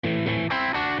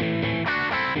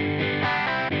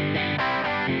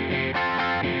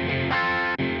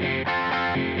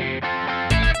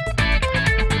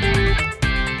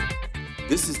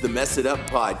Mess It Up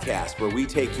podcast, where we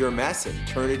take your mess and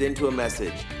turn it into a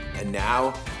message. And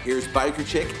now, here's Biker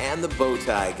Chick and the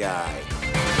Bowtie Guy.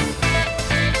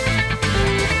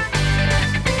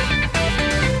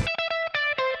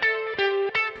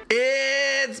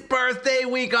 It's birthday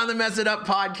week on the Mess It Up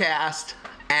podcast.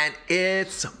 And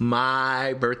it's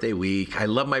my birthday week. I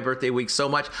love my birthday week so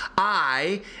much.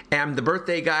 I am the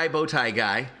birthday guy, Bowtie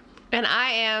Guy. And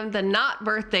I am the not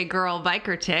birthday girl,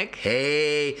 Biker Chick.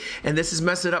 Hey, and this is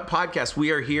Mess It Up podcast.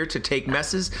 We are here to take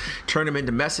messes, turn them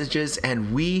into messages,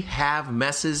 and we have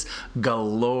messes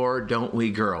galore, don't we,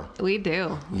 girl? We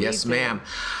do. Yes, ma'am.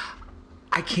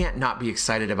 I can't not be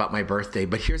excited about my birthday,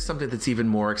 but here's something that's even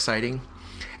more exciting.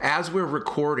 As we're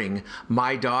recording,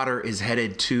 my daughter is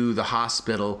headed to the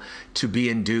hospital to be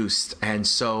induced, and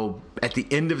so at the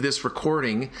end of this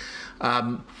recording,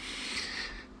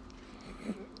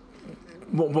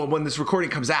 well, when this recording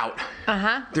comes out,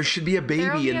 there should be a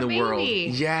baby in the world.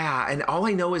 Yeah, and all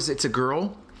I know is it's a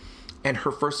girl, and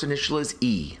her first initial is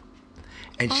E.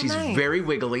 And she's nice. Very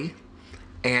wiggly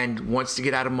and wants to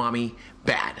get out of mommy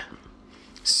bad.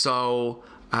 So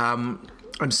I'm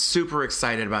super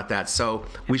excited about that. So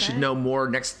we should know more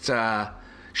next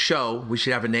show. We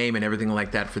should have a name and everything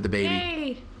like that for the baby.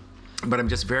 Yay. But I'm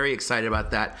just very excited about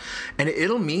that. And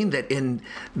it'll mean that in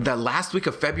the last week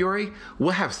of February,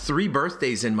 we'll have 3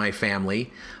 birthdays in my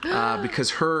family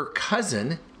because her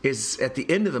cousin is at the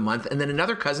end of the month, and then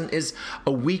another cousin is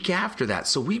a week after that.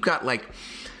 So we've got like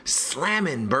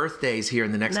slamming birthdays here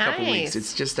in the next couple weeks.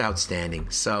 It's just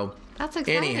outstanding. So that's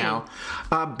exciting. Anyhow,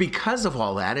 because of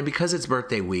all that and because it's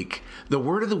birthday week, the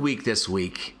word of the week this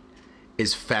week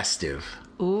is festive.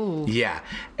 Ooh. Yeah.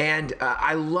 And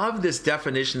I love this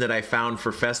definition that I found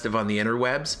for festive on the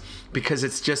interwebs because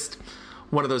it's just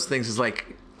one of those things is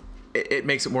like, it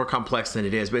makes it more complex than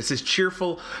it is. But it says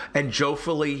cheerful and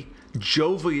jovially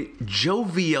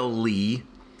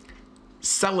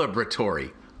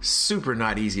celebratory. Super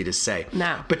not easy to say.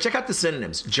 No. But check out the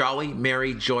synonyms. Jolly,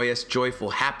 merry, joyous,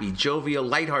 joyful, happy, jovial,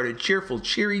 lighthearted, cheerful,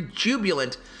 cheery,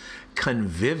 jubilant,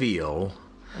 convivial,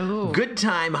 ooh. Good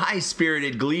time,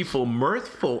 high-spirited, gleeful,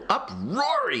 mirthful,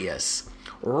 uproarious,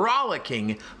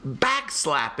 rollicking,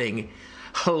 backslapping,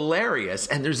 hilarious,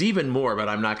 and there's even more, but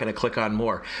I'm not going to click on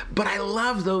more. But I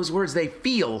love those words. They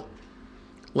feel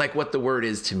like what the word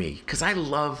is to me, because I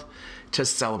love to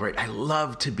celebrate. I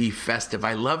love to be festive.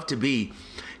 I love to be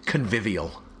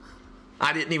convivial.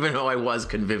 I didn't even know I was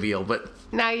convivial, but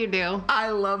now you do. I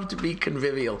love to be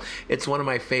convivial. It's one of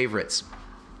my favorites.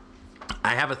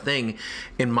 I have a thing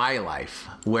in my life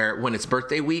where when it's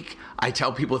birthday week, I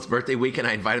tell people it's birthday week and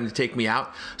I invite them to take me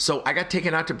out. So I got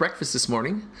taken out to breakfast this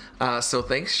morning. So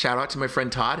thanks. Shout out to my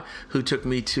friend Todd, who took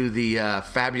me to the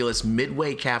fabulous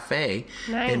Midway Cafe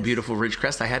in beautiful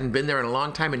Ridgecrest. I hadn't been there in a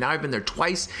long time, and now I've been there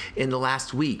twice in the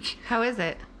last week. How is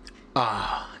it?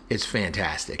 It's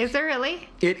fantastic. Is it really?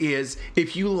 It is.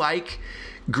 If you like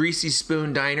Greasy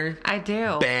Spoon Diner, I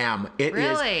do. Bam. It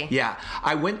really? Is. Yeah.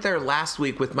 I went there last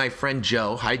week with my friend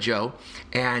Joe. Hi, Joe.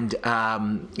 And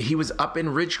he was up in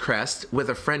Ridgecrest with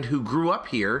a friend who grew up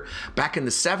here back in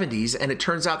the 70s. And it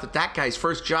turns out that guy's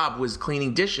first job was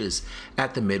cleaning dishes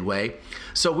at the Midway.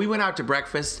 So we went out to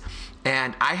breakfast.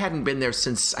 And I hadn't been there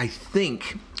since, I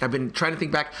think, I've been trying to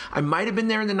think back. I might have been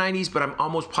there in the 90s, but I'm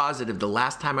almost positive the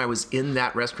last time I was in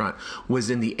that restaurant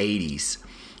was in the 80s.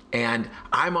 And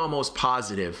I'm almost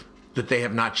positive that they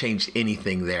have not changed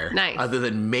anything there. Nice. Other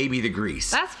than maybe the grease.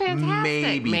 That's fantastic.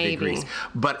 Maybe the grease.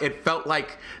 But it felt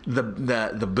like the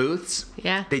booths,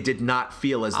 they did not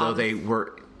feel as though they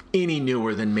were any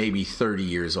newer than maybe 30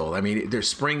 years old. I mean, there's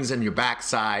springs in your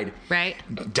backside. Right.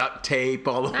 Duct tape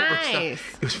all over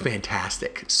stuff. It was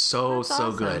fantastic. So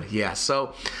awesome. Good. Yeah.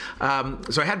 So I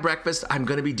had breakfast. I'm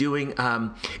going to be doing,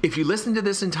 if you listen to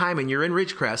this in time and you're in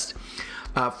Ridgecrest,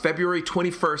 February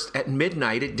 21st at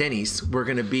midnight at Denny's, we're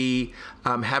going to be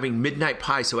having midnight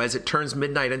pie. So as it turns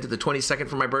midnight into the 22nd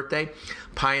for my birthday,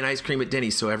 pie and ice cream at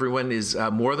Denny's. So everyone is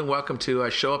more than welcome to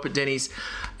show up at Denny's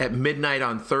at midnight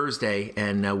on Thursday,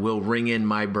 and we'll ring in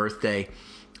my birthday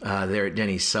there at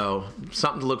Denny's. So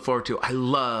something to look forward to. I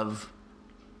love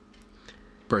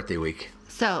birthday week.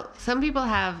 So some people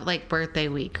have like birthday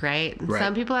week, right? Right.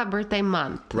 Some people have birthday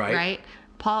month, right? Right?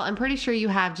 Paul, I'm pretty sure you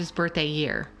have just birthday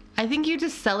year. I think you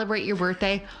just celebrate your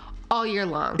birthday all year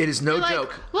long. It is no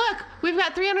joke. Look, we've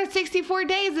got 364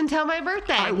 days until my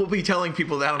birthday. I will be telling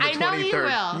people that on the 23rd. I know you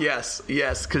will. Yes,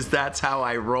 because that's how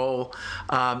I roll.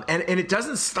 And it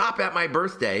doesn't stop at my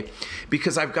birthday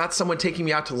because I've got someone taking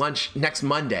me out to lunch next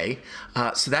Monday.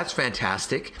 So that's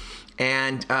fantastic.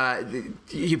 And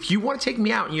if you want to take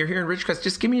me out and you're here in Ridgecrest,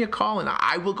 just give me a call and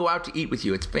I will go out to eat with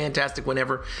you. It's fantastic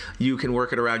whenever you can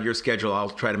work it around your schedule.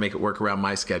 I'll try to make it work around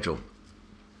my schedule.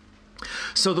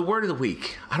 So the word of the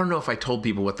week. I don't know if I told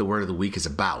people what the word of the week is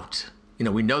about.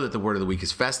 We know that the word of the week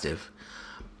is festive.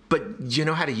 But do you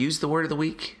know how to use the word of the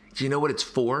week? Do you know what it's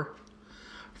for?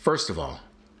 First of all,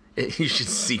 you should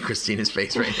see Christina's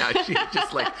face right now. She's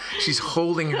just like, she's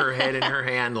holding her head in her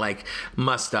hand like,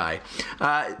 must I?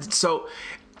 So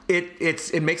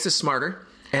it makes us smarter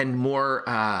and more,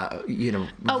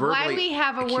 verbally. Why we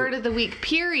have a word of the week,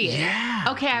 period. Yeah.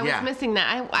 Okay, I was missing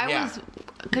that. I was,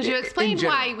 because you explained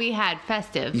why we had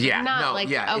festive. Yeah,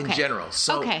 okay. In general.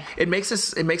 So it makes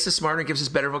us smarter and gives us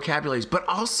better vocabularies, but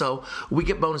also we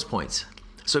get bonus points.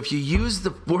 So if you use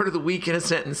the word of the week in a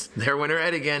sentence, there went her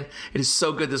head again. It is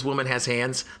so good this woman has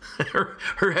hands.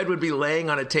 Her head would be laying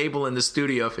on a table in the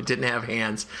studio if it didn't have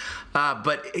hands.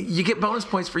 But you get bonus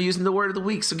points for using the word of the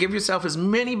week. So give yourself as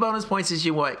many bonus points as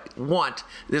you want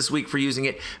this week for using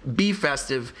it. Be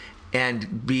festive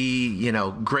and be,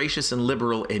 gracious and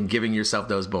liberal in giving yourself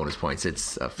those bonus points.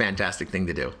 It's a fantastic thing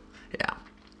to do. Yeah.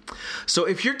 So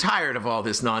if you're tired of all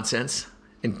this nonsense,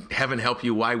 and heaven help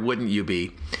you, why wouldn't you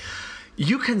be?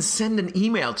 You can send an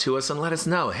email to us and let us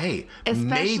know, hey,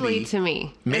 especially to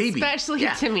me. Maybe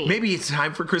it's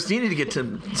time for Christina to get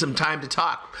some time to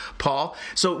talk, Paul.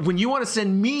 So when you want to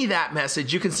send me that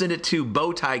message, you can send it to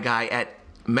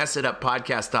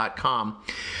bowtieguy@messituppodcast.com.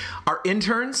 Our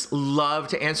interns love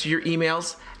to answer your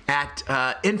emails at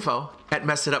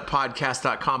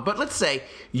info@messituppodcast.com. But let's say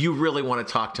you really want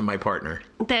to talk to my partner.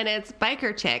 Then it's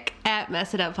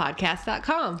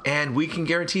bikerchick@messituppodcast.com. And we can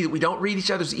guarantee that we don't read each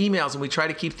other's emails and we try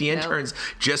to keep the interns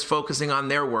just focusing on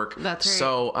their work. That's right.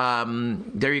 So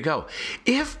there you go.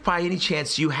 If by any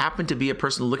chance you happen to be a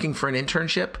person looking for an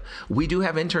internship, we do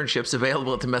have internships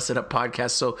available at the Mess It Up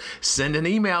Podcast. So send an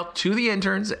email to the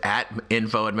interns at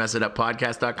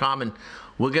info@messituppodcast.com and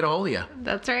we'll get a hold of you.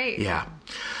 That's right. Yeah.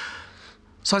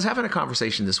 So I was having a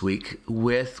conversation this week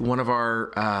with one of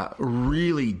our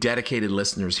really dedicated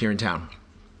listeners here in town.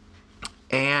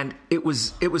 And it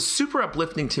was super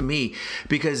uplifting to me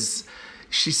because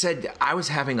she said, I was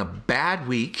having a bad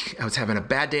week. I was having a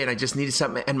bad day and I just needed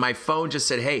something. And my phone just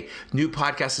said, hey, new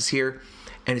podcast is here.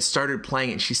 And it started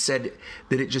playing. And she said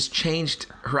that it just changed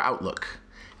her outlook.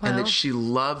 Wow. And that she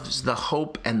loves the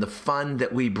hope and the fun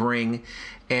that we bring.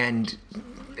 And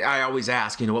I always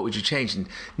ask, what would you change? And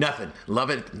nothing.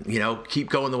 Love it. Keep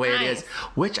going the way it is.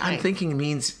 Which I'm thinking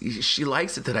means she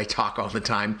likes it that I talk all the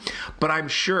time. But I'm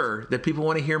sure that people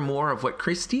want to hear more of what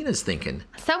Christina's thinking.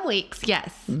 Some weeks,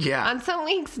 yes. Yeah. On some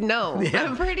weeks, no. Yeah.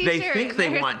 I'm pretty sure. They think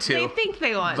they want to. They think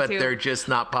they want to. But they're just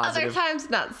not positive. Other times,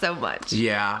 not so much.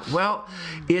 Yeah. Well,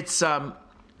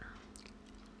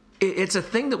 it's a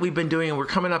thing that we've been doing, and we're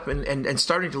coming up and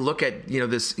starting to look at,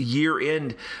 this year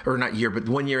end, or not year, but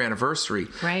 1 year anniversary.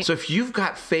 Right. So if you've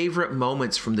got favorite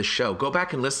moments from the show, go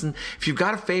back and listen. If you've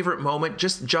got a favorite moment,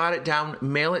 just jot it down,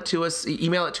 mail it to us,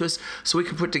 email it to us, so we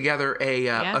can put together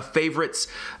a favorites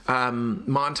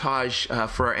montage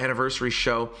for our anniversary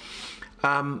show.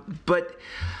 But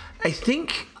I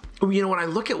think, when I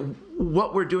look at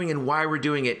what we're doing and why we're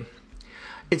doing it,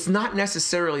 it's not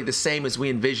necessarily the same as we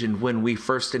envisioned when we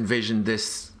first envisioned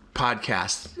this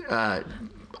podcast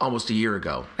almost a year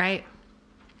ago. Right.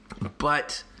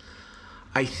 But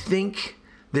I think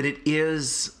that it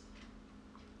is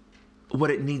what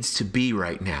it needs to be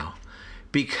right now,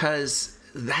 because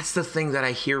that's the thing that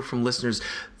I hear from listeners.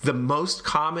 The most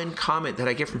common comment that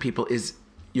I get from people is,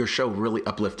 your show really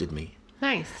uplifted me.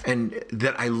 Nice. And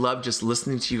that I love just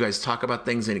listening to you guys talk about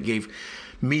things, and it gave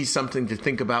me something to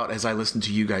think about as I listen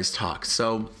to you guys talk.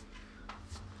 So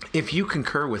if you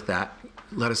concur with that,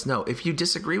 let us know. If you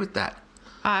disagree with that,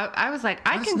 I was like,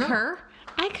 I concur.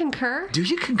 I concur. Do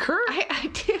you concur?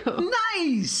 I do.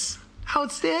 Nice.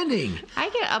 Outstanding. I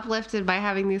get uplifted by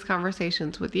having these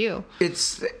conversations with you.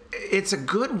 It's a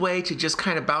good way to just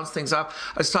kind of bounce things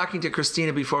off. I was talking to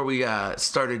Christina before we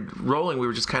started rolling. We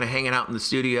were just kind of hanging out in the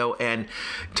studio and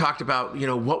talked about,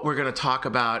 what we're going to talk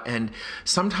about. And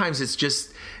sometimes it's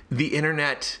just the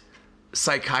internet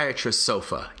psychiatrist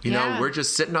sofa. We're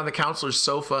just sitting on the counselor's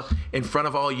sofa in front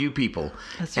of all you people.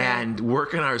 That's right. And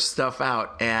working our stuff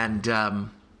out. And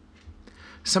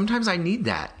sometimes I need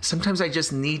that. Sometimes I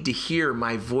just need to hear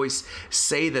my voice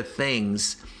say the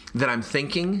things that I'm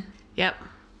thinking. Yep.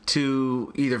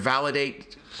 To either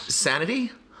validate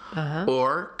sanity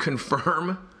or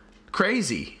confirm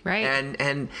crazy. Right.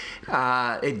 And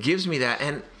it gives me that.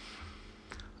 And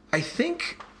I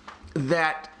think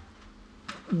that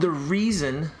the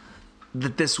reason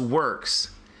that this works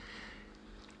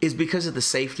is because of the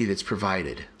safety that's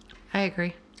provided. I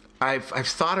agree. I've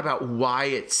thought about why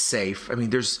it's safe. I mean,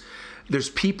 there's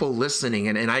people listening,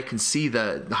 and I can see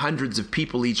the hundreds of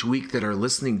people each week that are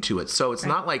listening to it. So it's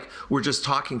not like we're just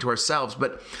talking to ourselves.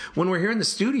 But when we're here in the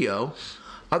studio,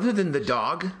 other than the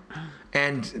dog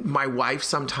and my wife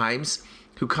sometimes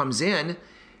who comes in,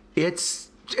 it's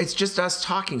just us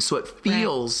talking. So it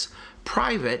feels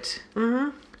private,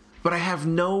 but I have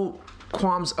no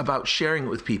qualms about sharing it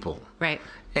with people. Right.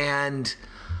 And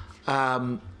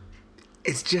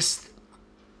it's just,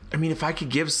 I mean, if I could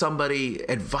give somebody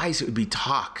advice, it would be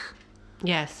talk.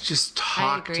 Yes. Just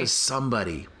talk to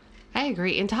somebody. I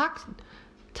agree. And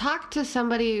talk to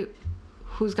somebody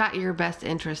who's got your best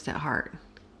interest at heart.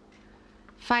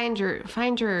 Find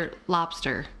your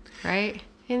lobster, right?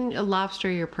 And a lobster,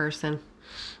 your person.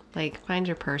 Like, find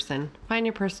your person. Find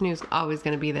your person who's always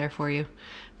going to be there for you.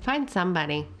 Find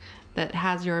somebody that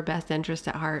has your best interest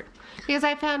at heart. Because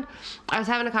I was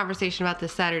having a conversation about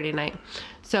this Saturday night.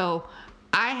 So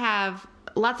I have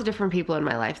lots of different people in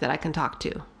my life that I can talk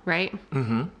to, right?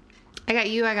 Mm-hmm. I got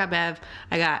you, I got Bev,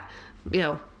 I got,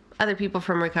 other people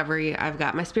from recovery. I've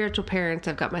got my spiritual parents,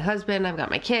 I've got my husband, I've got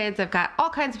my kids, I've got all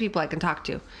kinds of people I can talk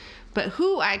to. But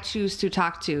who I choose to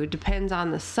talk to depends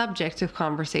on the subject of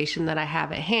conversation that I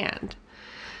have at hand.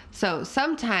 So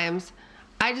sometimes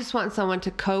I just want someone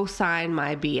to co-sign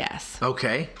my BS.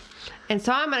 Okay. And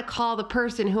so I'm going to call the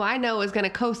person who I know is going to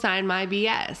co-sign my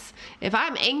BS. If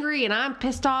I'm angry and I'm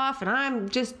pissed off and I'm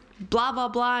just blah, blah,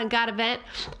 blah and got a vent,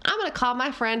 I'm going to call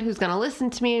my friend who's going to listen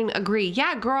to me and agree.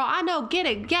 Yeah, girl, I know, get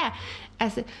it, yeah.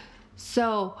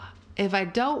 So if I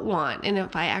don't want, and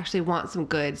if I actually want some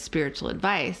good spiritual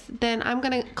advice, then I'm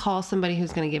going to call somebody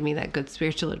who's going to give me that good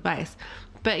spiritual advice.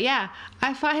 But yeah,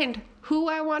 I find who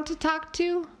I want to talk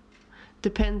to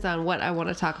depends on what I want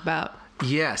to talk about.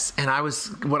 Yes, and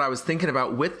what I was thinking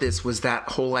about with this was that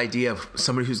whole idea of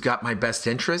somebody who's got my best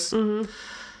interest. Mm-hmm.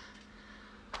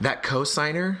 That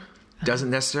co-signer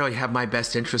doesn't necessarily have my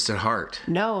best interest at heart.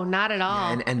 No, not at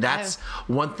all. And that's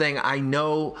one thing I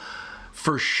know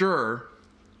for sure,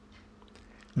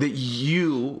 that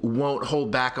you won't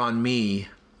hold back on me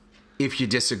if you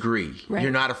disagree. Right.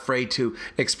 You're not afraid to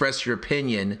express your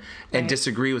opinion and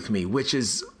disagree with me, which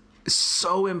is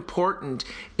so important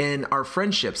in our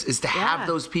friendships, is to have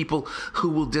those people who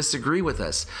will disagree with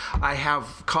us. I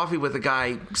have coffee with a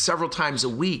guy several times a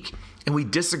week, and we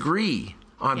disagree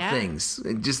on things,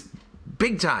 just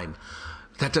big time.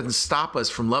 That doesn't stop us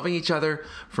from loving each other,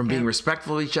 from being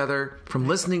respectful of each other, from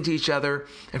listening to each other,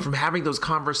 and from having those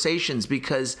conversations.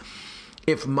 Because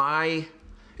if my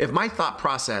thought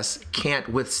process can't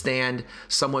withstand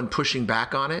someone pushing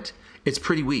back on it, it's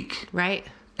pretty weak. Right.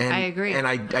 And, I agree. And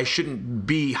I shouldn't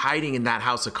be hiding in that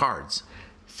house of cards.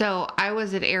 So I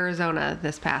was in Arizona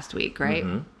this past week, right?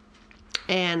 Mm-hmm.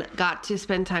 And got to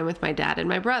spend time with my dad and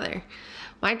my brother.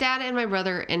 My dad and my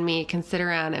brother and me can sit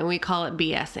around and we call it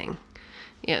BSing.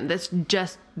 That's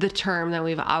just the term that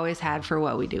we've always had for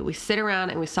what we do. We sit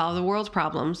around and we solve the world's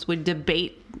problems. We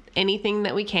debate anything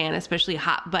that we can, especially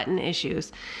hot button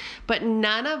issues. But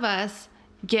none of us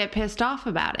get pissed off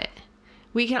about it.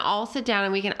 We can all sit down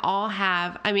and we can all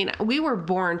we were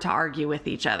born to argue with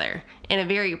each other in a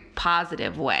very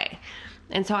positive way.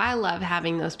 And so I love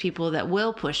having those people that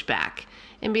will push back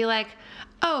and be like,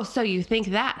 oh, so you think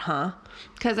that, huh?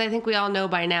 Because I think we all know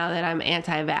by now that I'm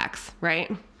anti-vax,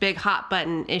 right? Big hot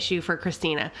button issue for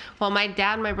Christina. Well, my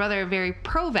dad and my brother are very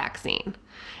pro-vaccine.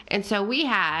 And so we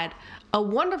had a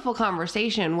wonderful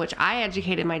conversation, which I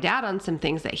educated my dad on some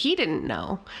things that he didn't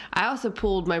know. I also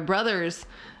pulled my brother's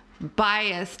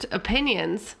biased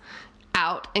opinions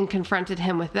out and confronted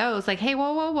him with those. Like, hey,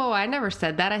 whoa, I never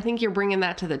said that. I think you're bringing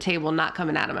that to the table, not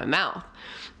coming out of my mouth.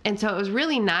 And so it was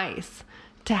really nice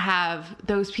to have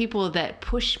those people that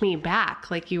push me back,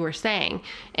 like you were saying.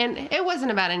 And it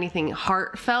wasn't about anything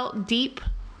heartfelt, deep,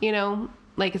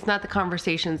 like it's not the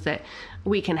conversations that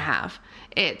we can have.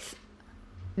 It's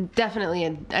definitely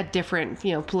a different,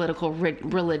 political,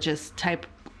 religious type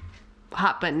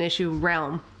hot button issue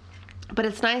realm. But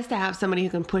it's nice to have somebody who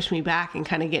can push me back and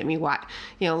kind of get me,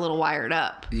 a little wired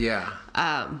up. Yeah.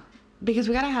 Because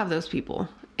we got to have those people.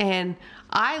 And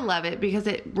I love it because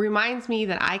it reminds me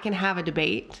that I can have a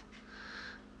debate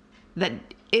that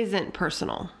isn't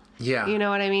personal. Yeah. You know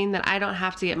what I mean? That I don't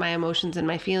have to get my emotions and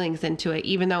my feelings into it.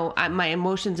 Even though my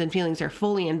emotions and feelings are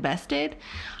fully invested,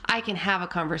 I can have a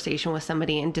conversation with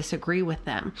somebody and disagree with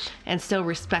them and still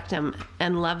respect them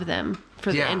and love them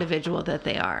for the individual that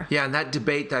they are. Yeah, and that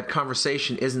debate, that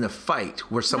conversation isn't a fight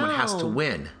where someone has to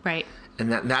win. Right.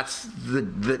 And that's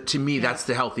to me, that's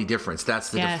the healthy difference.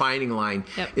 That's the defining line,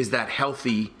 is that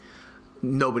healthy,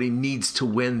 nobody needs to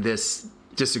win this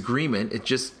disagreement. It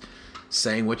just,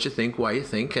 saying what you think, why you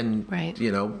think, and, right.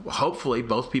 Hopefully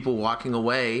both people walking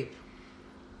away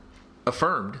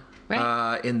affirmed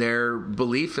right. In their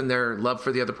belief and their love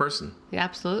for the other person. Yeah,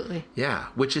 absolutely. Yeah,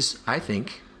 which is, I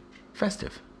think,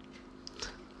 festive.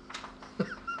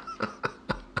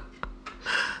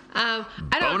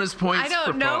 Bonus points. I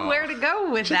don't know where to go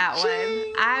with that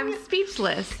one. I'm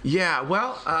speechless. Yeah,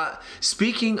 well,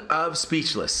 speaking of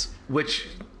speechless, which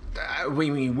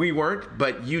we weren't,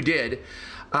 but you did.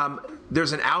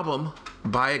 There's an album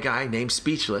by a guy named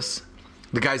Speechless.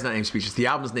 The guy's not named Speechless. The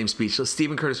album's named Speechless.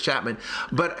 Steven Curtis Chapman.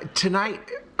 But tonight,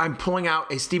 I'm pulling out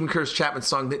a Steven Curtis Chapman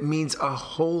song that means a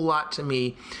whole lot to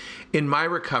me in my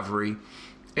recovery.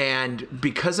 And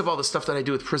because of all the stuff that I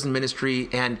do with prison ministry,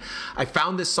 and I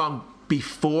found this song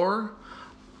before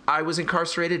I was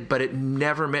incarcerated, but it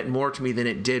never meant more to me than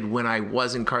it did when I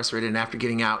was incarcerated and after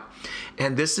getting out.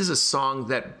 And this is a song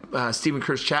that Steven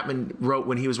Curtis Chapman wrote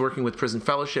when he was working with Prison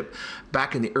Fellowship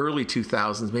back in the early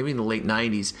 2000s, maybe in the late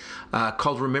 90s,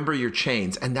 called Remember Your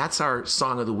Chains. And that's our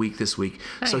song of the week this week.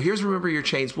 Nice. So here's Remember Your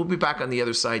Chains. We'll be back on the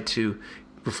other side to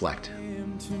reflect.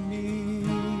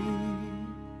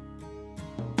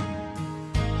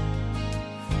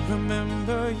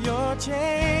 Remember your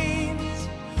chains.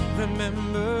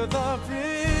 Remember the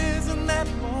prison that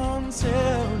once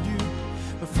held you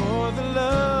before the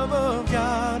love of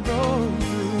God rolled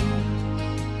through.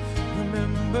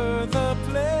 Remember the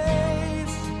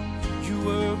place you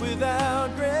were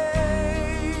without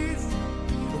grace.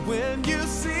 When you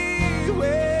see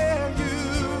where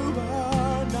you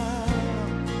are now,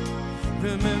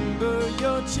 remember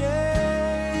your chains.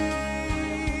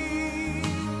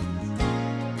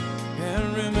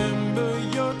 And remember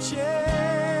your chains.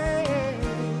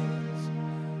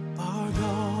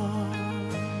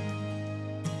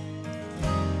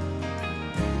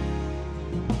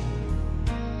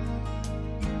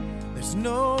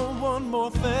 No one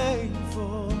more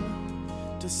thankful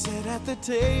to sit at the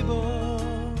table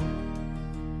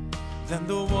than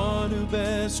the one who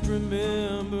best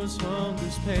remembers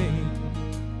hunger's pain.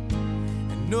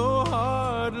 And no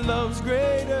heart loves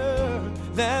greater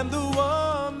than the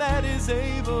one that is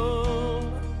able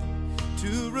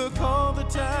to recall the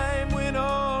time when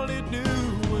all it knew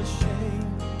was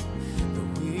shame. The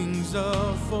wings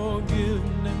of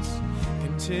forgiveness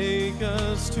can take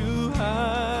us to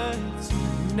heights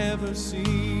we've never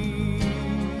seen.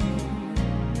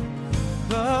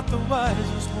 But the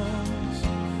wisest ones,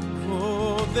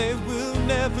 oh, they will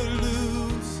never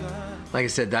lose sight. Like I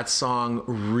said, that song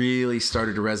really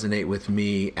started to resonate with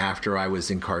me after I was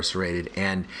incarcerated,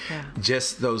 and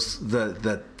just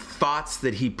the thoughts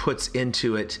that he puts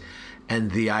into it,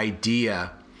 and the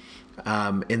idea.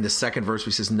 In the second verse,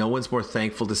 he says, no one's more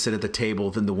thankful to sit at the table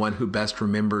than the one who best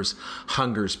remembers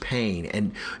hunger's pain.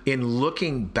 And in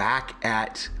looking back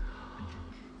at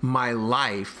my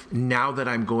life, now that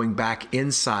I'm going back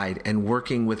inside and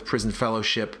working with Prison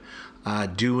Fellowship,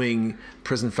 doing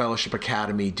Prison Fellowship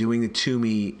Academy, doing the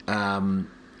Toomey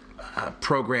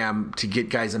program to get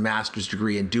guys a master's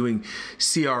degree, and doing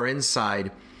CR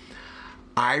Inside,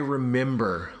 I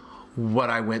remember what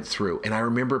I went through, and I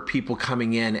remember people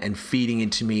coming in and feeding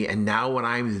into me, and now when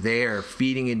I'm there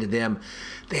feeding into them,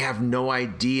 they have no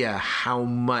idea how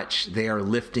much they are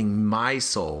lifting my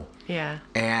soul. Yeah.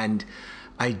 And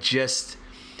I just,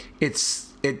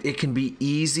 it can be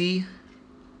easy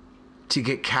to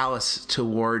get callous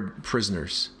toward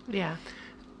prisoners. Yeah.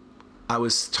 I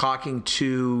was talking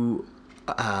to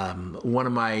one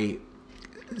of my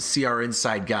CR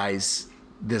Inside guys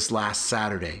this last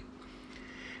Saturday.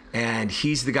 And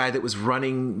he's the guy that was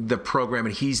running the program,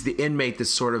 and he's the inmate that's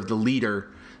sort of the leader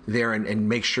there and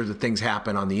makes sure that things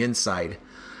happen on the inside.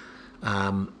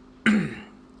 And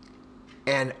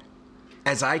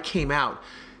as I came out,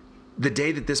 the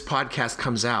day that this podcast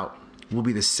comes out will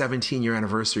be the 17-year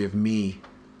anniversary of me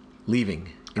leaving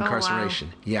incarceration.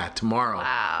 Oh, wow. Yeah, tomorrow.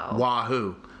 Wow.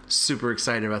 Wahoo. Super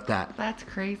excited about that. That's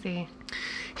crazy.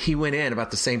 He went in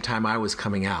about the same time I was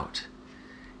coming out.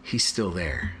 He's still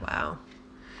there. Wow.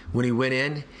 When he went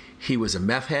in, he was a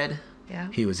meth head. Yeah.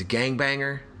 He was a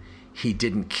gangbanger. He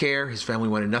didn't care. His family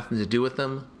wanted nothing to do with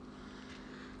him.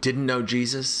 Didn't know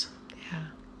Jesus. Yeah.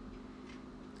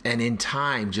 And in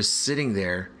time, just sitting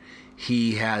there,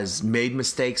 he has made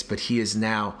mistakes, but he is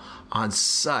now on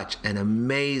such an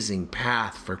amazing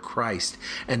path for Christ.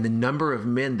 And the number of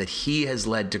men that he has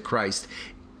led to Christ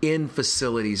in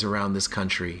facilities around this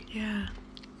country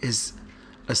is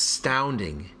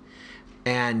astounding.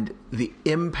 And the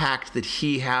impact that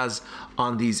he has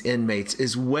on these inmates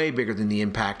is way bigger than the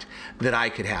impact that I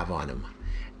could have on him.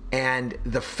 And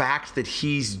the fact that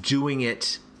he's doing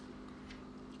it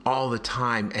all the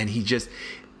time, and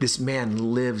this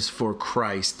man lives for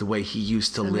Christ the way he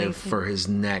used to live for his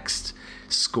next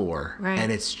score. Right.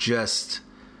 And it's just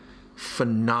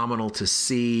phenomenal to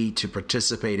see, to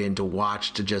participate in, to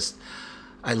watch,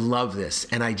 I love this.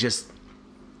 And I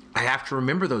have to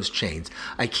remember those chains.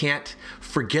 I can't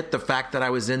forget the fact that I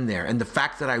was in there. And the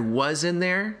fact that I was in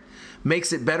there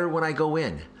makes it better when I go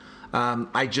in.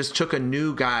 I just took a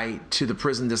new guy to the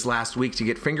prison this last week to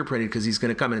get fingerprinted because he's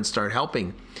going to come in and start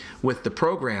helping with the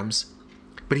programs.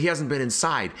 But he hasn't been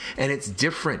inside. And it's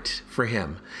different for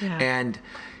him. Yeah. And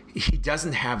he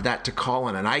doesn't have that to call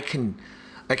on. And I can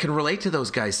relate to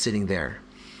those guys sitting there.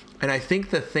 And I think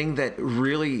the thing that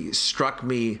really struck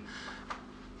me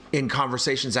in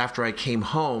conversations after I came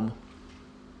home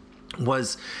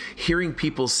was hearing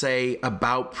people say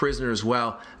about prisoners,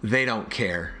 well, they don't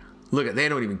care. Look, they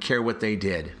don't even care what they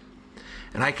did.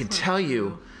 And I can tell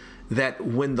you that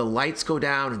when the lights go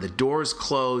down and the doors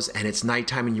close and it's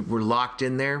nighttime and we're locked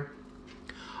in there,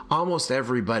 almost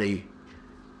everybody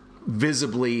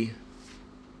visibly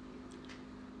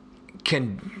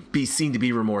can be seen to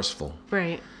be remorseful.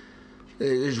 Right.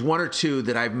 There's one or two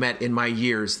that I've met in my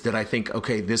years that I think,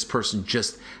 okay, this person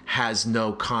just has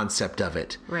no concept of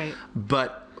it. Right.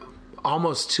 But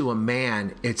almost to a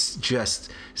man, it's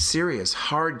just serious,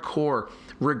 hardcore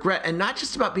regret. And not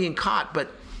just about being caught,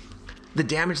 but the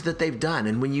damage that they've done.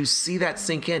 And when you see that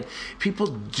sink in, people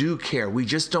do care. We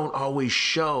just don't always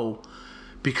show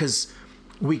because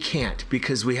we can't,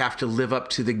 because we have to live up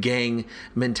to the gang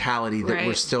mentality that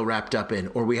we're still wrapped up in,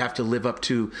 or we have to live up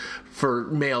to, for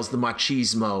males, the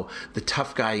machismo, the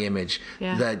tough guy image,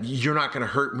 that you're not going to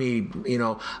hurt me,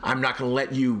 I'm not going to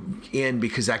let you in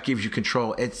because that gives you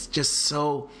control. It's just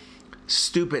so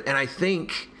stupid. And I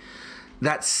think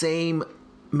that same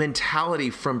mentality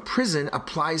from prison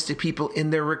applies to people in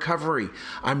their recovery.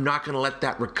 I'm not going to let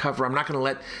that recover. I'm not going to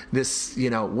let this,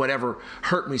 whatever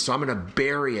hurt me. So I'm going to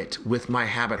bury it with my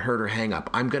habit, hurt, or hang up.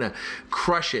 I'm going to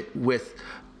crush it with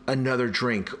another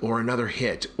drink or another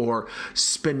hit or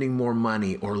spending more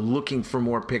money or looking for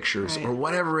more pictures or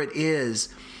whatever it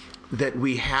is that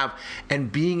we have, and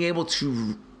being able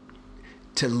to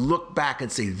look back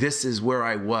and say, this is where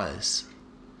I was,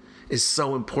 is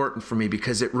so important for me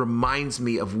because it reminds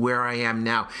me of where I am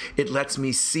now. It lets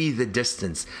me see the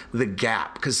distance, the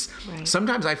gap, because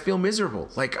sometimes I feel miserable.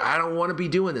 Like, I don't want to be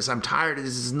doing this. I'm tired.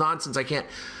 This is nonsense. I can't.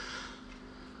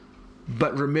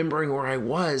 But remembering where I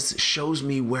was shows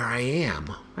me where I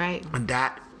am. Right. And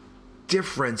that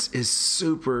difference is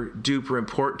super duper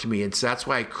important to me. And so that's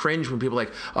why I cringe when people are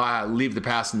like, leave the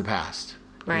past in the past.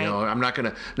 Right. I'm not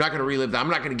gonna relive that. I'm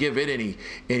not gonna give it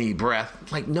any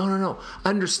breath. Like, no.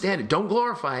 Understand it. Don't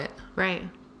glorify it. Right.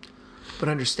 But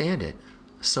understand it,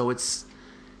 so it's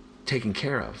taken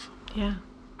care of. Yeah.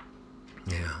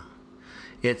 Yeah.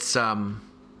 It's something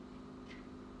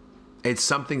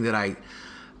that I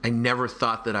never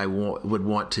thought that I would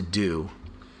want to do,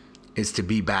 is to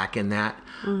be back in that.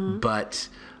 Mm-hmm. But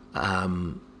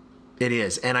it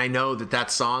is. And I know that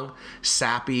song,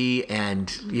 sappy and,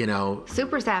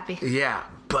 super sappy. Yeah.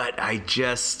 But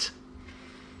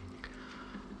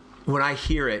when I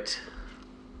hear it,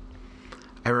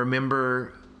 I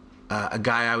remember a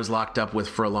guy I was locked up with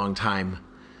for a long time,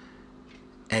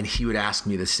 and he would ask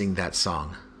me to sing that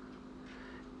song.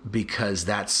 Because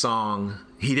that song,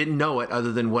 he didn't know it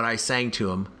other than what I sang to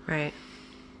him. Right.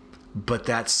 But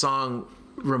that song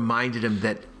reminded him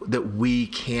that we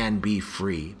can be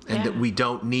free, and that we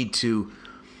don't need to.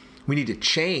 We need to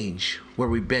change where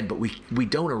we've been, but we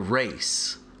don't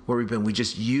erase where we've been. We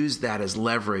just use that as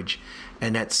leverage,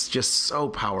 and that's just so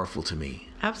powerful to me.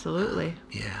 Absolutely.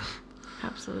 Yeah.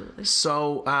 Absolutely.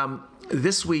 So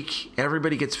this week,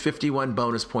 everybody gets 51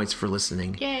 bonus points for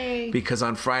listening. Yay! Because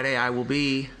on Friday I will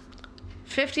be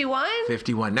 51.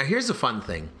 51. Now here's the fun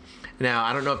thing. Now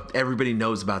I don't know if everybody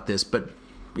knows about this, but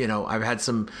I've had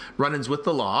some run-ins with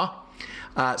the law.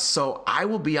 So I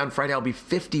will be on Friday. I'll be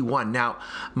 51. Now,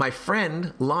 my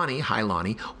friend Lonnie, hi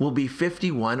Lonnie, will be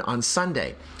 51 on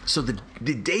Sunday. So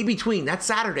the day between, that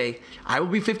Saturday, I will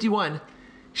be 51.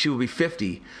 She will be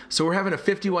 50. So we're having a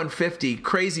 51-50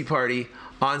 crazy party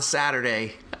on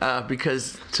Saturday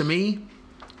because to me,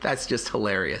 that's just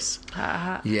hilarious.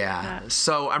 Yeah.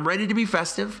 So I'm ready to be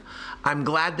festive. I'm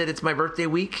glad that it's my birthday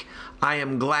week. I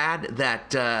am glad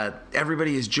that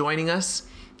everybody is joining us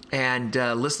and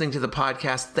listening to the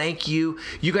podcast. Thank you.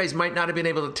 You guys might not have been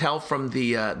able to tell from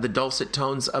the dulcet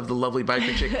tones of the lovely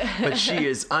biker chick, but she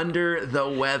is under the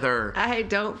weather. I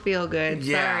don't feel good.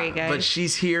 Yeah, sorry, guys. But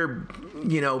she's here,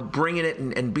 bringing it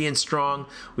and being strong.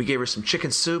 We gave her some chicken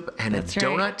soup and a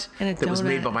donut that was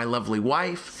made by my lovely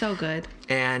wife. So good.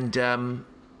 And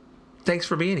thanks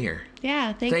for being here.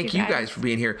 Yeah, thank you guys for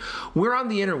being here. We're on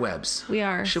the interwebs. We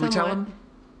are. Should we tell them?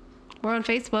 We're on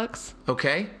Facebooks.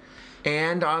 Okay.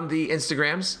 And on the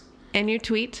Instagrams. And you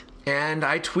tweet. And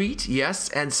I tweet, yes.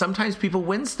 And sometimes people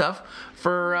win stuff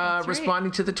for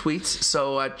responding to the tweets.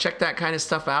 So check that kind of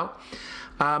stuff out.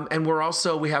 And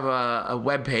we have a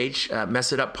webpage,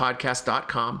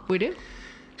 messituppodcast.com. We do.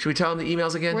 Should we tell them the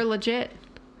emails again? We're legit.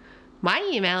 My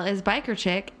email is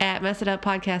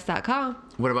bikerchick@messituppodcast.com.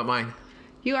 What about mine?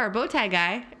 You are bowtie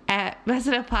guy at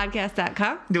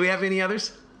messituppodcast.com. Do we have any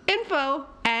others?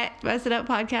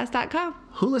 info@messituppodcast.com.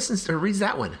 Who listens or reads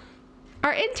that one?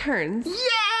 Our interns.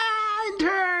 Yeah,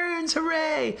 interns!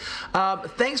 Hooray!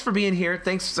 Thanks for being here.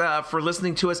 Thanks for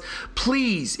listening to us.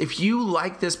 Please, if you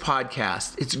like this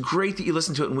podcast, it's great that you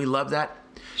listen to it, and we love that.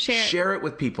 Share it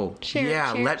with people.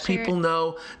 Let people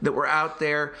know that we're out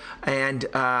there, and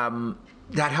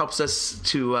that helps us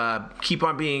to keep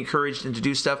on being encouraged and to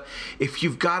do stuff. If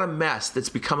you've got a mess that's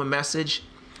become a message,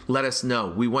 let us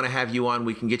know. We want to have you on.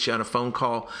 We can get you on a phone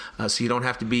call so you don't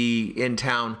have to be in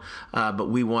town, but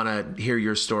we want to hear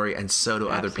your story, and so do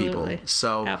other people.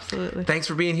 So thanks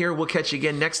for being here. We'll catch you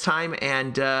again next time,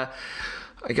 and I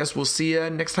guess we'll see you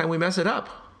next time we mess it up.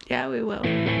 Yeah, we will.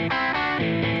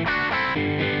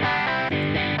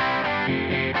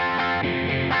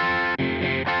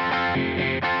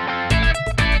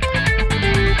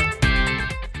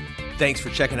 Thanks for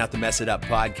checking out the Mess It Up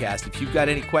podcast. If you've got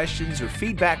any questions or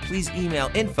feedback, please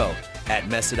email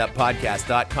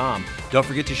info@messituppodcast.com. Don't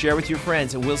forget to share with your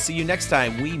friends, and we'll see you next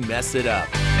time we mess it up.